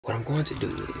What I'm going to do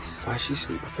is, while she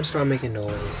sleep, I'm gonna start making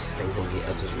noise and we're gonna get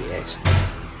Ethel's reaction.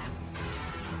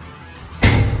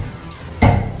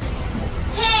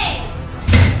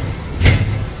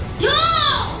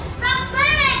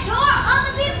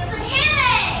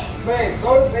 Babe,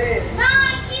 go to bed. No,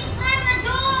 I keep slamming the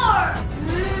door.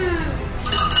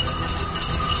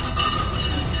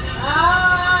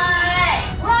 Alright.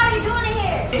 What are you doing in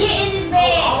here? Get in this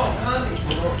bed. Oh, honey.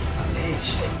 My legs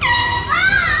shake.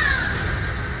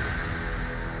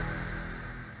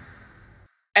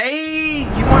 Hey,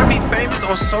 you want to be famous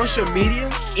on social media?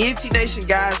 NT Nation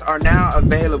guys are now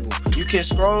available. You can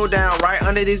scroll down right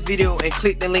under this video and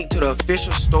click the link to the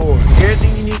official store.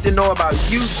 Everything you need to know about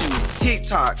YouTube,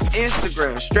 TikTok,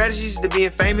 Instagram, strategies to being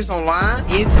famous online,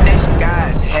 NT Nation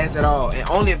guys has it all and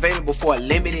only available for a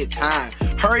limited time.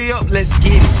 Hurry up, let's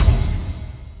get it.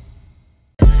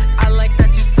 I like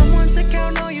that you someone to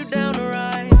count on you down the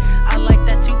ride. I like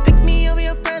that you pick me over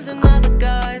your friends and other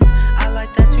guys. I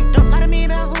like that you don't gotta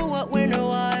mean a who, what, when, or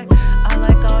why. I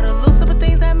like all the little simple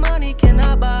things that money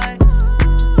cannot buy.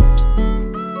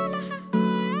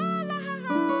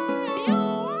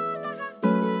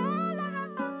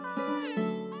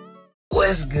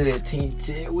 What's good,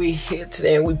 TT? We here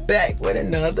today and we back with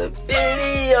another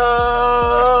video.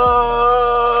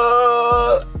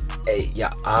 Hey,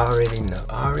 y'all already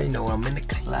know I'm in the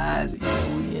closet.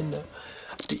 We in the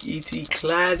ET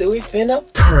closet. We finna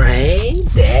prank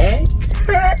that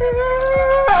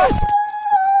girl.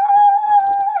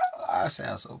 I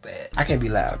sound so bad. I can't be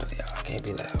loud though, y'all. I can't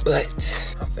be loud. But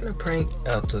I'm finna prank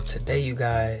Ethel today, you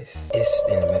guys. It's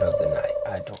in the middle of the night.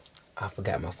 I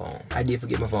forgot my phone. I did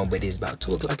forget my phone, but it's about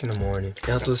 2 o'clock in the morning.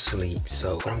 Ethel's asleep.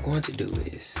 So what I'm going to do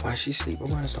is, while she's asleep, I'm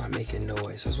going to start making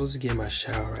noise. I'm supposed to get my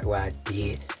shower right. Well, I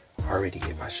did already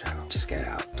get my shower. Just got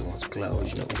out doing some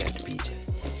clothes. You know, we got the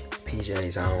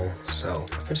PJs on. So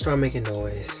I'm gonna start making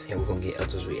noise and we're gonna get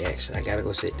Ethel's reaction. I gotta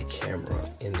go set the camera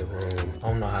in the room. I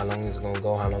don't know how long it's gonna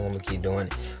go, how long I'm gonna keep doing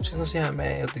it. Just gonna see how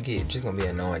mad Ethel get. Just gonna be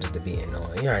annoying just to be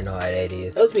annoying. You already know how that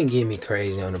is. Ethel's been getting me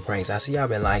crazy on the pranks. I see y'all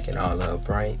been liking all of her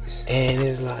pranks. And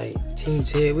it's like, Team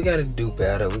Ted, we gotta do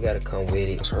better. We gotta come with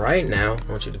it. So right now,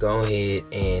 I want you to go ahead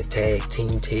and tag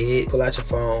Team Ted. Pull out your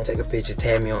phone, take a picture,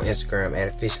 tag me on Instagram at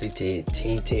officially Ted.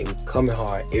 Team Ted, we coming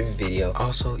hard every video.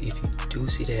 Also, if you do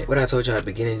see that, what I told y'all at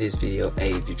the beginning of this video,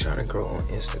 hey, if you're trying to grow on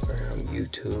Instagram,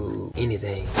 YouTube,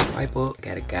 anything, swipe up.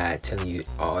 Got a guide telling you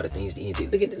all the things the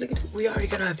NT. Look at it. We already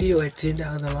got our video at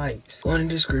 10,000 likes. Go in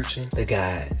the description. The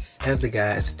guys have the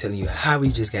guides to tell you how we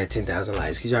just got 10,000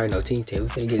 likes. Cause you already know Team 10. We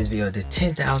finna get this video to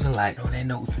 10,000 likes. On that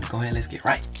note, we finna go ahead and let's get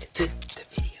right into the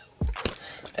video.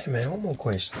 Hey man, one more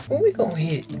question. When we gonna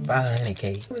hit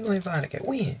 500K? When we gonna hit 500K?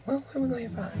 When? When we gonna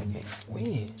hit 500K?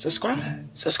 When? Subscribe.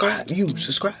 Subscribe.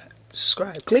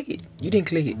 Click it. You didn't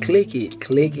click it. Click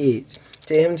it.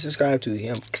 Tell him to subscribe to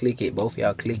him. Click it. Both of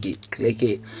y'all click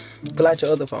it. Pull out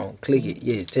your other phone. Click it.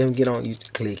 Yes. Tell him to get on you.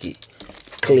 Click it.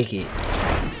 Damn.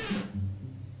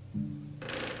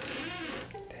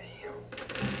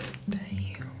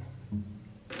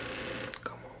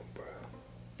 Come on, bro.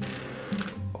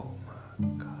 Oh my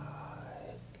God.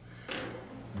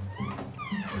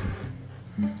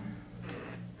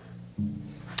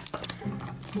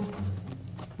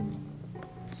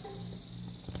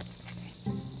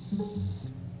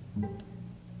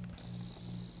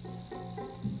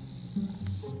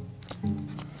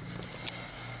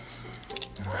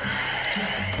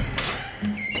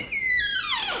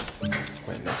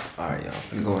 Alright, y'all,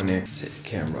 I'm gonna go in there, set the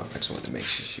camera up. I just wanted to make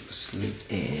sure she was asleep.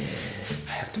 And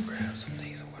I have to grab some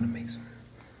things. I'm gonna make some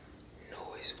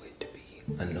noise with to be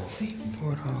annoying.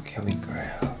 What all can we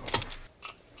grab?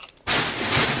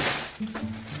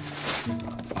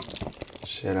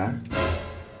 Should I?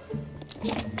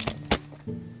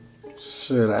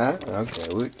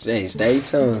 Okay, Jay, stay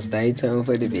tuned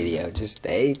for the video. Just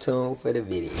stay tuned for the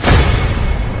video.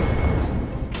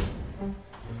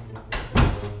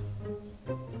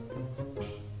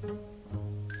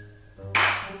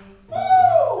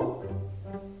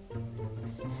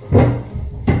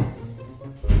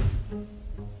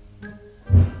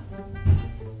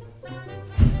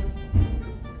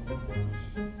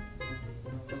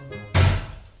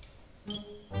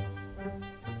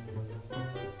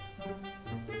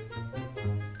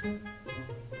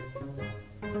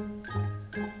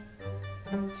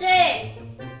 Ted,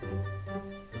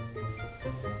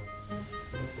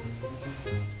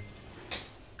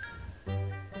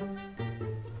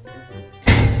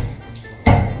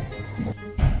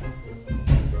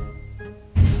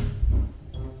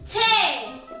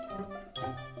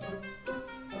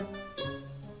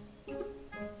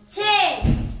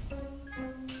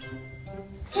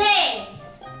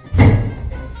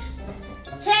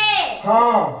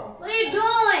 Huh? What are you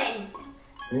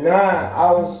doing? Nah,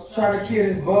 I was trying to kill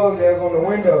this bug that was on the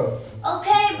window.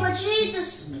 Okay, but you need to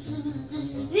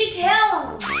speak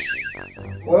hell.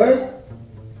 What?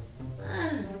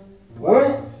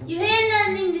 What? You hear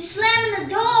nothing, you're slamming the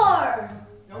door.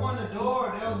 That wasn't the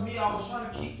door, that was me. I was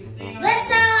trying to keep the thing That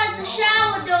sound like the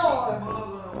shower door.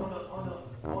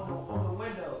 On the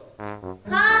window.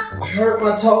 Huh? I hurt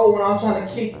my toe when I was trying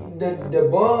to keep the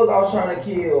bug I was trying to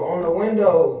kill on the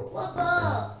window. What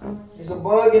bug? It's a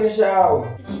bug in the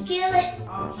shower. Did you kill it?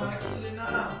 I'm trying to kill it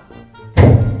now.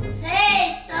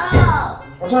 Hey, stop.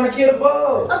 I'm trying to kill the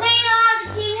bug. Okay, you don't have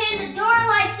to keep hitting the door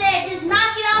like that. Just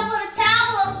knock it off with a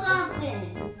towel or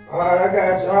something. Alright, I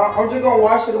got you. I'm just gonna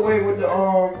wash it away with the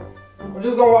I'm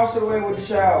just gonna wash it away with the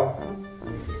shower.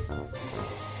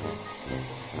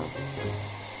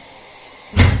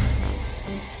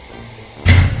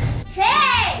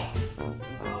 Hey!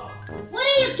 What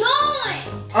are you doing?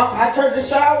 I turned the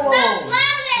shower on. Stop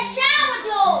slamming that shower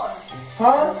door.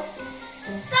 Huh?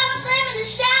 Stop slamming the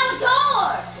shower door.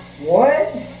 What?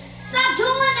 Stop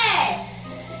doing that.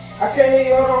 I can't hear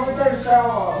you. Hold on, I'm gonna turn the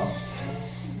shower off.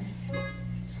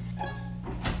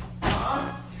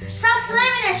 Stop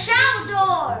slamming that shower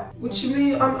door. What you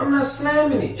mean? I'm not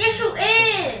slamming it. Yes, you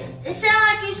is. It sounds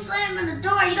like you slamming the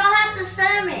door. You don't have to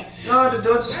slam it. No, the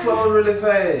door just closed really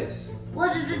fast.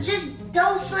 Well, just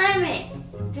don't slam it.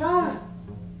 Don't.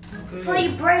 Okay. Before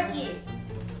you break it.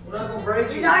 We're not gonna break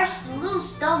It's it. ours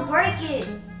loose. Don't break it.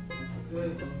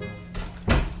 Okay.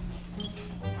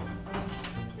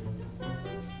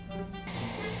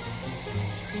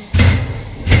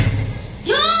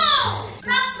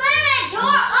 Stop slamming that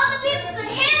door. Other people can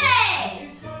hear that.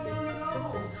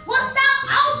 Well, stop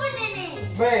opening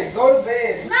it. Babe, go to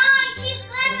bed. No, you keep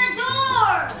slamming the door.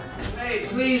 Hey,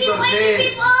 please Keep go to waking bed.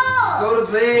 people up. Go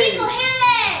to bed. People hear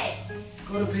that.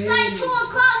 Go to bed. It's like 2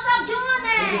 o'clock. Stop doing Go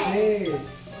that. to bed.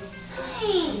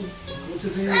 Hey, Go to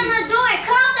slam bed. the door.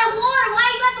 Cut off that water. Why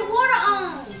you got the water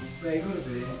on? Babe, go to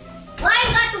bed. Why you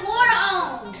got the water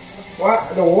on? What?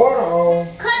 The water on?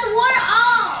 Cut the water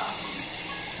off.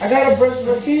 I gotta brush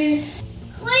my teeth.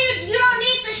 Well, you don't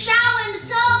need the shower and the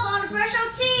tub on to brush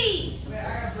your teeth. Man, I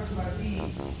gotta brush my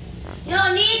teeth. You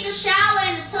don't need the shower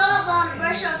and the tub on to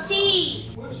brush your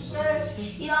teeth. What you say?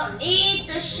 You don't need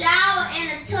the shower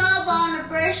and the tub on to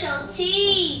brush your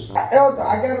teeth. Ethel,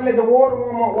 I gotta let the water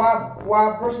warm up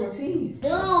while I brush my teeth.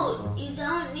 Dude, you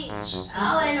don't need the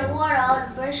shower and the water on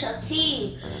to brush your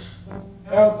teeth.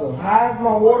 Ethel, how's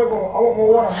my water going? I want my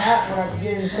water hot when I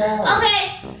get in the shower.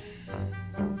 Okay.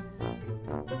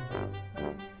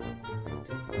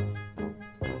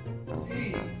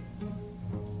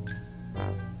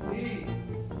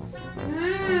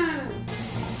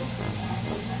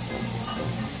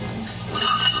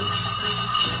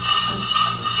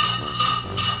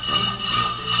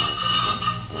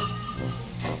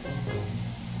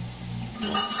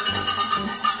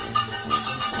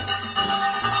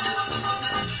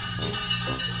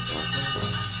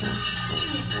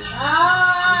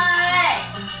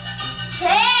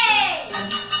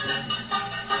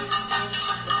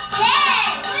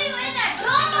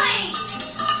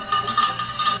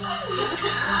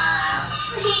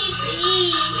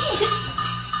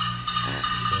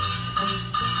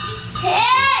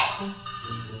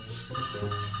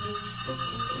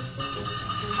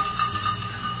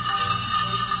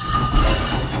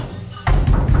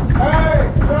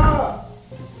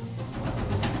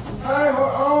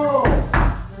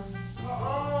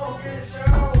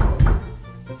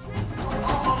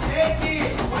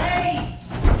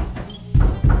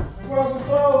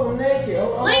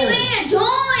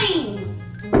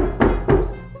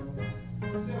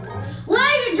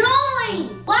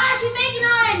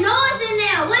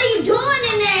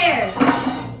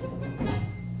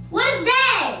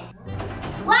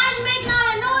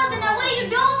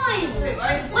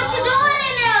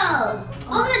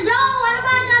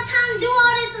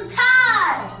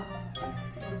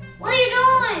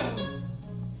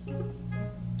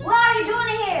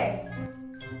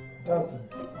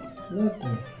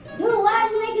 Nothing. Dude, why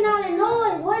is you making all that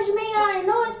noise? What is you making all that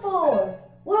noise for?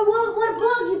 What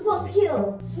bug you supposed to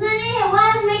kill? It's not in here.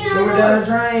 Why is you making all Go that down the noise?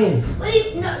 drain. What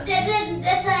you, no, that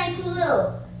thing too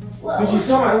little. Cause you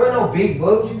talking about it wasn't no big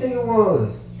bug. What you think it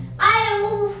was? I don't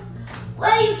move.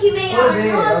 What do you keep making all Go to that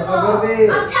bed. noise Go to for? bed.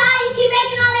 I'm tired. You keep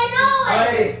making all that noise.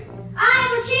 Hey,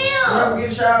 I'm a chill. I'm gonna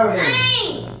get showered in.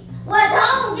 Dang. Well,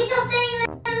 don't get your thing in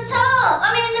the tub. I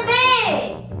mean in the bed.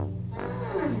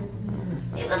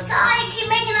 People tired. You keep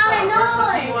making all that Brush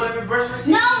my teeth. noise. Want me to brush my teeth?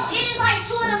 No, it is like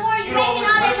 2 in the morning. You You're don't making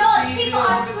want all me to that brush my noise. teeth. You People don't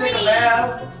are want me to take a asleep.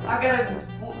 bath. I gotta.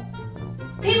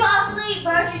 People are asleep,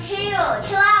 bro. Chill.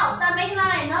 Chill out. Stop making all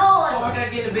that noise. So I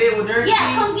gotta get in the bed with dirty Yeah,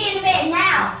 feet? come get in the bed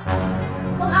now.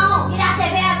 Come on, get out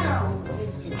that bathroom.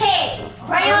 Ted,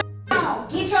 bring your on.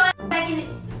 Get your ass back in the...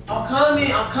 I'm coming.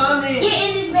 Get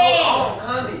in this bed. Oh,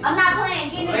 I'm coming. I'm not playing.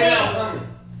 Get in the Lay down, bed.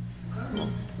 I'm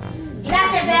coming. Get out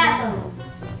that bathroom.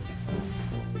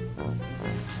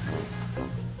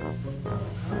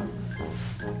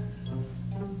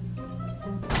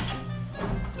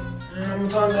 I'm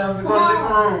turning down if we go to the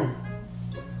living room.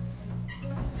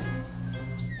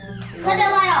 Cut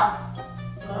that light off.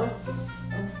 Huh?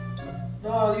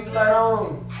 No, leave the light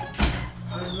on.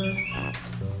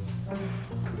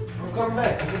 I'm coming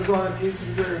back. I'm gonna go ahead and get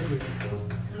some drink quick.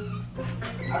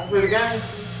 I can play the game?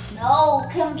 No,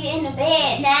 come get in the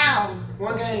bed now.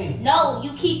 One game. No,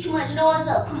 you keep too much noise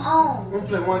up. Come on. We're gonna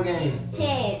play one game.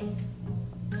 Ted.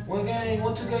 One game,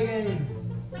 2K game.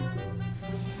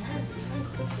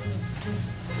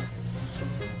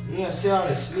 You gotta see all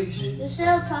that sleek shit. You're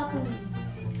still talking to me.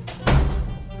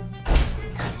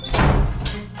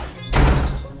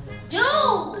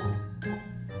 Dude!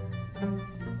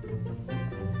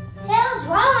 Hell's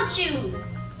wrong with you?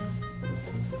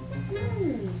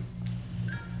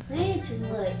 Playing too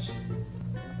much.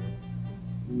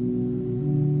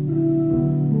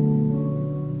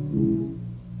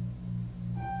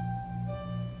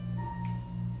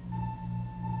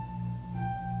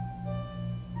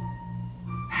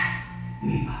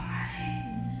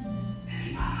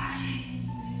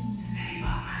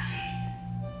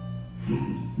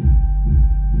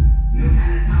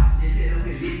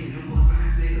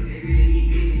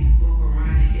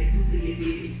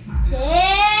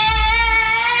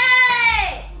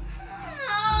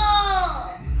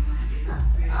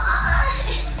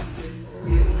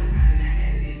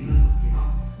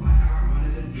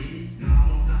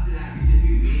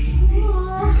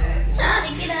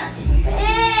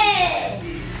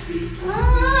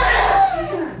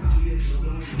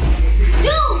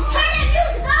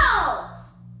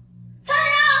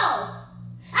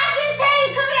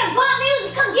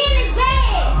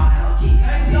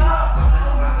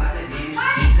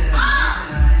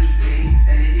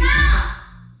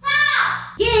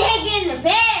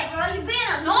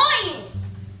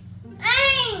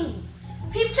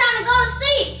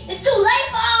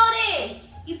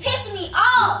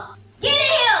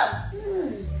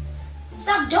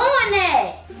 Stop doing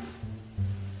that!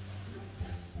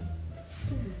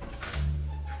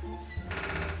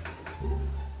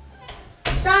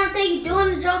 Starting to think you're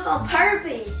doing the joke on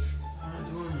purpose. I'm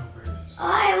not doing it on purpose.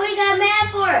 Alright, what you got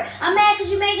mad for? I'm mad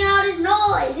because you're making all this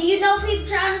noise and you know people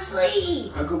trying to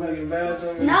sleep. I go back in the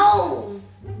bathroom? No.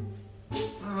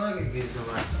 I can get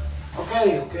somebody.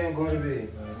 Okay, I'm going to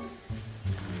bed, bro.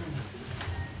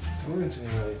 Doing too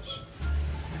much.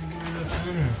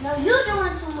 No, you're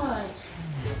doing too much.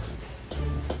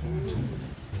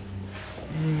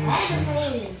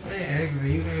 Aggravating. I ain't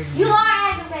aggravating. You are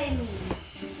aggravating me.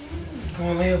 Come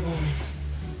on, lay up on me.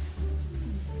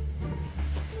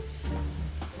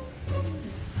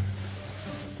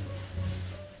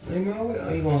 Lay my away.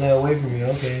 Oh, you gonna lay away from me?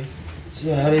 Okay. See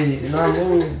how they did it. Not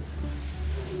moving.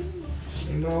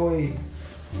 Lay my way.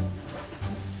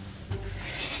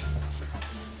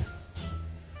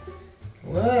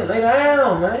 What? Lay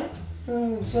down, man.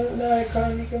 Something like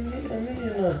crying, you come get me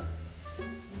or not?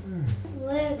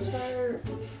 Legs hurt.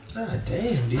 God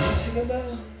damn, did you take a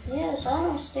bath? Yes, I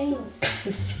don't stink.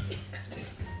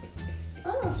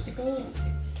 I don't stink.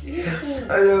 You stink.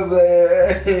 I just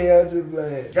playing. I just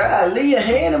playing. God, lay your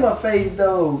hand in my face,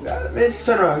 though. God, man,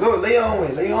 turn around. Go, lay your own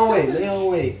way. Lay your own way. Lay your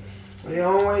own way. Lay your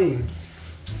own way.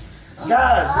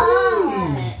 God,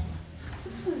 please.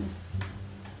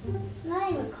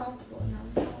 Not even comfortable now.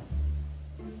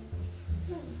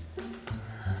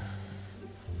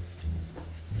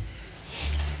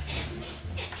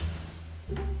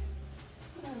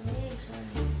 My legs hurt.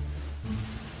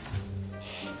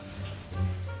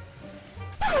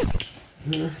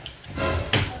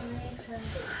 My legs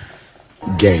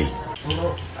hurt. Gay. Hold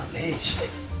on. My legs shake.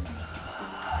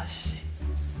 Ah, shit.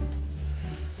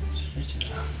 Stretch it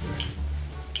out.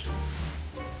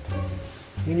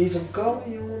 You need some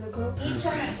coffee? You want a coffee? You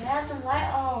turn the bathroom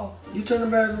light off. You turn the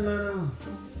bathroom light on.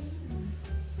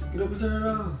 Get up and turn it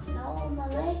off. No, my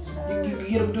legs hurt. You can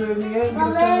get up and do everything else. My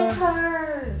legs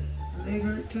hurt. My leg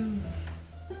hurt too.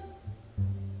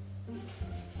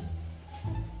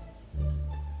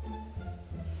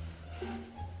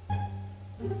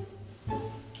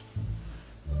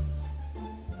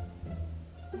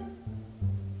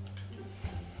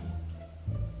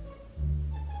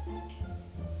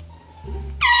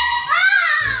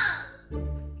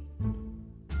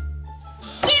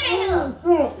 Give it here.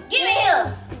 Give it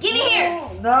here. Give it here.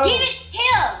 No. Give it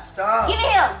here. Stop. Give it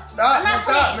here. Stop. No,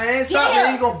 stop, man. Stop,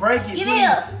 man. You gonna break it. Give please. it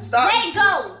here. Stop. Let it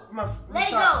go. Let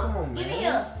it go. Come on, man. Give it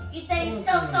here. You think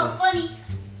stuff's so funny?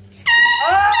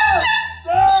 Oh,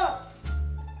 stop.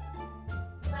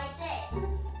 Like that.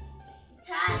 I'm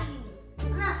tired of you.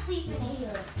 I'm not sleeping in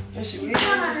here. Yes, you Come is.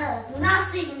 on, us. We're not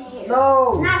sleeping in here.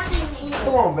 No. We're not sleeping in here.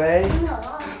 Come on, babe.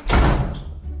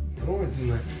 No. Doing too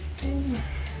much.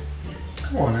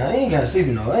 Come on now, I ain't gotta sleep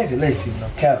in no. I ain't finna let you sleep in no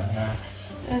couch now.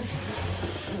 That's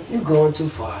you going too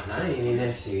far now. I ain't even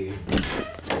that serious.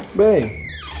 Babe.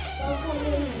 Don't come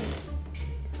near me.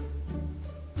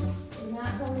 Do not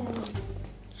come near me.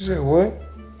 You said what?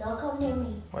 Don't come near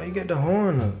me. Why you got the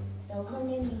horn up? Don't come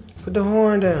near me. Put the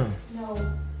horn down. No.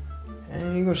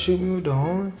 And you gonna shoot me with the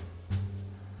horn?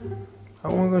 I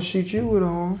wasn't gonna shoot you with a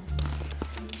horn.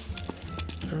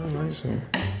 I don't like some.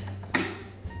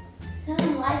 Turn the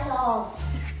lights off.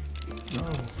 No.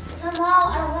 Turn them off.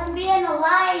 I don't want to be in the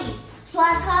light. It's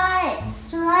why it's hot.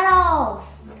 Turn the light off.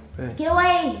 Babe. Get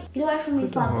away. Get away from me,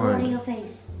 Put the Pop. Put horn it in down. your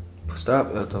face.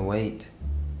 Stop, Ethel. Wait.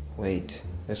 Wait.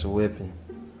 That's a weapon.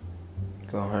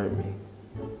 It's gonna hurt me.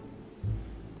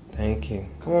 Thank you.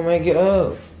 Come on, man. Get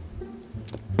up.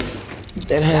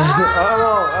 That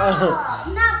Oh,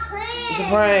 I'm not playing. It's a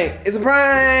prank. It's a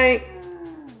prank.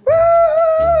 Woo!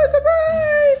 It's a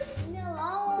prank. Leave me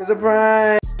alone. It's a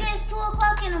prank. It's 2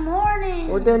 o'clock in the morning.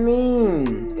 What that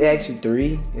mean? It actually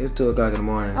 3. It's 2 o'clock in the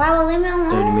morning. All right, well, leave me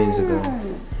alone. 30 minutes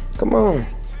ago. Come on.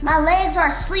 My legs are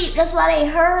asleep. That's why they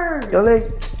hurt. Your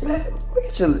legs, man. Look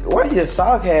at your. Why your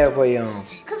sock halfway on?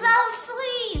 Cause I was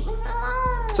asleep. Leave me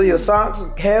alone. So your socks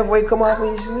halfway come off when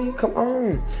you sleep? Come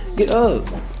on, get up.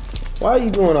 Why are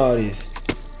you doing all this?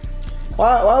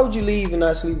 Why would you leave and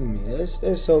not sleep with me?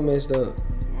 That's so messed up.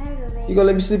 You gonna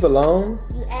let me sleep alone?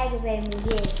 You aggravate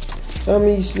me, yes. I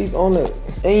mean you sleep on the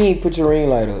and you ain't put your ring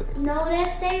light up. No, that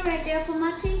stay right there for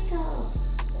my TikTok.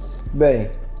 Babe,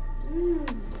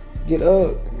 get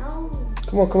up. No.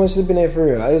 Come on, sleep in there for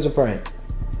real. It was a prank.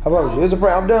 I promise you. It was a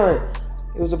prank. I'm done.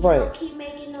 It was a prank. Don't keep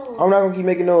making noise. I'm not gonna keep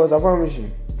making noise. I promise you.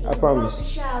 I The promise.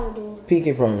 shower door.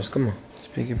 Pinky promise. Come on. It's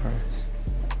pinky promise.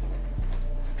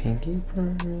 Pinky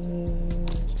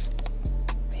promise.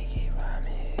 Pinky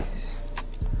promise.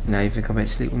 Now you finna come back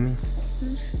to sleep with me?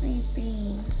 I'm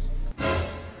sleepy.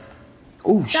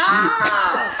 Oh shit.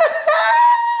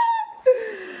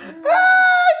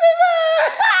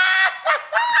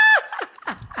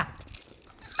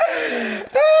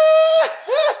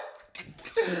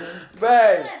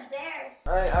 Babe,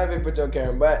 I ain't been put your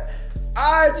camera, but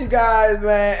alright, you guys,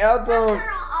 man. Ethel, Turn on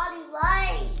all these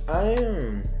lights. I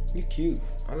am. You cute.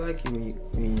 I like you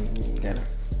when you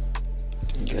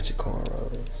got your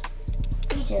cornrows.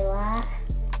 You July.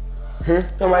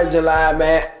 I'm like July,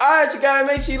 man. Alright, you guys,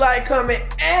 make sure you like, comment,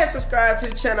 and subscribe to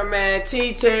the channel, man.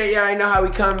 Team Terry, you already know how we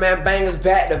come, man. Bangers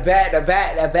back to back to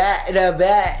back to back to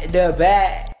back to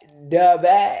back to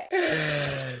back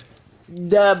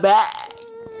to back.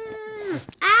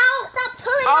 Ow, stop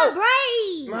pulling my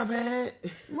braids. My bad.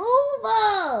 Move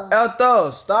up.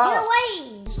 Ethel, stop. Get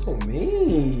away. You're so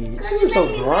mean. Cause You you so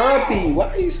made me grumpy. mad. Why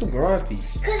are you so grumpy?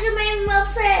 Because you made me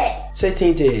upset. Say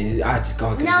Team Terry. I just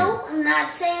gonna No, I'm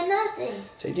not saying nothing.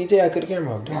 Say Team Terry, I cut the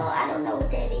camera off. No, I don't know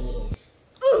what that is.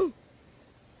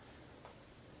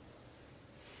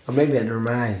 Or maybe I had to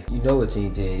remind you. You know what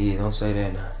Team Ted is. Don't say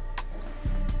that now.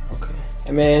 Okay.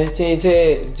 Hey man, Team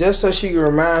Ted, just so she can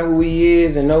remind who he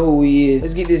is and know who he is,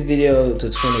 let's get this video to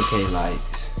 20K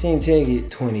likes. Team Ted get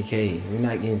 20K. We're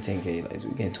not getting 10K likes.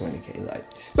 We're getting 20K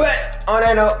likes. But on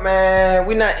that note, man,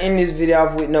 we're not in this video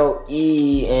off with no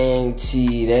E and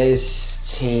T.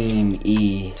 That's Team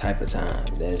E type of time.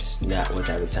 That's not what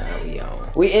type of time we on.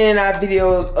 We ending our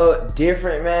videos up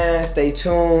different, man. Stay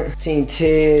tuned. Team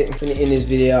Ted, I'm finna end this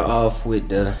video off with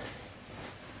the...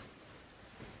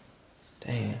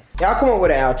 Damn. Y'all come up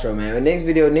with an outro, man. The next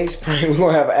video, next prank, we're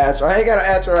gonna have an outro. I ain't got an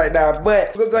outro right now,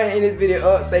 but we're gonna go ahead and end this video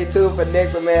up. Stay tuned for the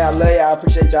next one, man. I love y'all. I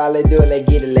appreciate y'all. Let's do it. Let's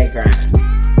get it. Let's grind.